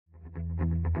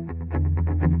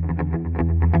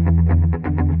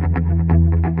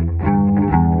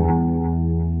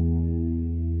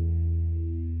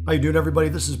How you doing, everybody?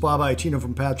 This is Bob Iatino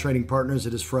from Path Trading Partners.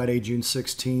 It is Friday, June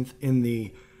 16th in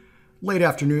the late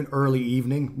afternoon, early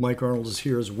evening. Mike Arnold is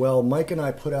here as well. Mike and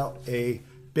I put out a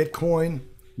Bitcoin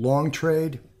long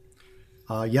trade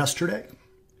yesterday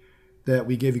that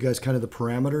we gave you guys kind of the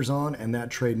parameters on, and that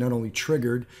trade not only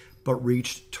triggered, but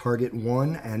reached target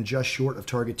 1 and just short of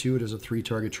target 2. It is a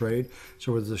 3-target trade.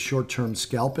 So there's a short-term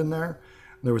scalp in there.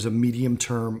 There was a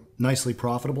medium-term, nicely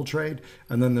profitable trade,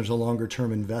 and then there's a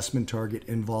longer-term investment target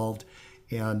involved.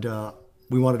 And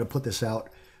we wanted to put this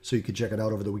out so you could check it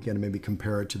out over the weekend and maybe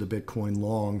compare it to the Bitcoin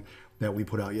long that we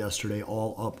put out yesterday,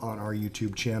 all up on our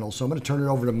YouTube channel. So I'm going to turn it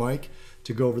over to Mike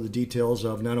to go over the details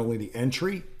of not only the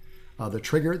entry, the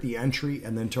trigger, the entry,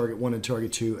 and then target 1 and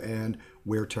target 2, and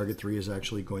where target 3 is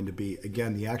actually going to be.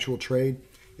 Again, the actual trade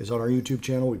is on our YouTube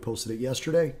channel. We posted it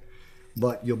yesterday,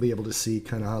 but you'll be able to see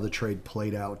kind of how the trade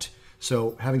played out.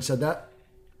 So having said that,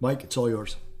 Mike, it's all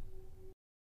yours.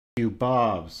 Thank you,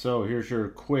 Bob. So here's your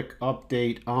quick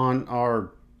update on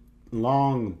our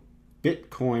long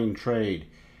Bitcoin trade.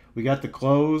 We got the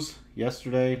close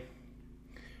yesterday.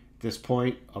 At this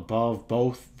point, above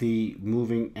both the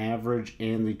moving average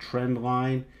and the trend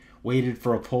line. Waited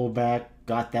for a pullback,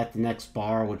 got that the next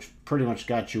bar, which pretty much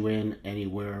got you in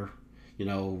anywhere, you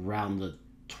know, around the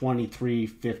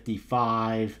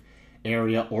 23.55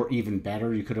 area, or even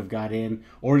better, you could have got in,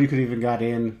 or you could even got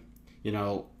in, you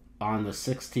know, on the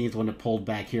 16th when it pulled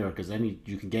back here, because then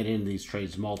you can get in these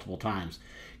trades multiple times.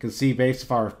 You can see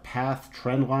based on our path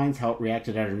trend lines how it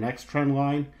reacted at our next trend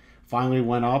line. Finally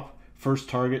went up. First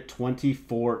target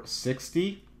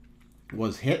 24.60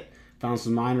 was hit. Found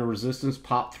some minor resistance,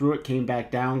 popped through it, came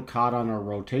back down, caught on our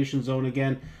rotation zone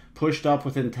again, pushed up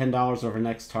within $10 of our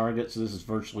next target. So this is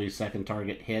virtually a second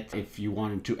target hit if you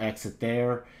wanted to exit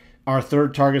there. Our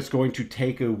third target is going to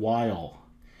take a while.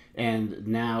 And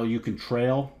now you can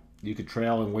trail. You could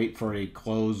trail and wait for a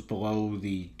close below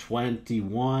the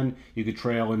 21. You could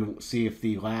trail and see if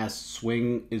the last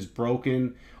swing is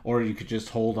broken, or you could just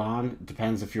hold on. It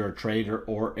depends if you're a trader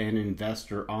or an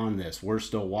investor on this. We're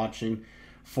still watching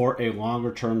for a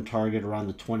longer term target around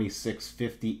the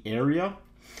 26.50 area,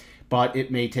 but it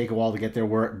may take a while to get there.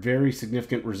 We're at very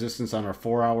significant resistance on our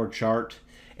 4-hour chart,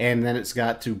 and then it's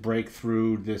got to break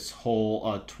through this whole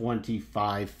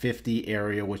 25.50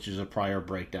 area, which is a prior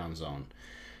breakdown zone.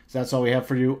 So that's all we have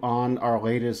for you on our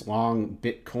latest long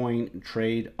Bitcoin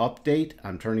trade update.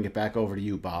 I'm turning it back over to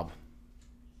you, Bob.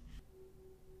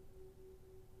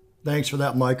 Thanks for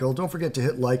that, Michael. Don't forget to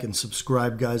hit like and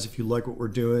subscribe, guys, if you like what we're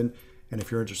doing, and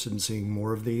if you're interested in seeing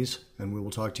more of these. And we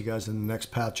will talk to you guys in the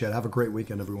next Path Chat. Have a great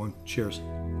weekend, everyone. Cheers.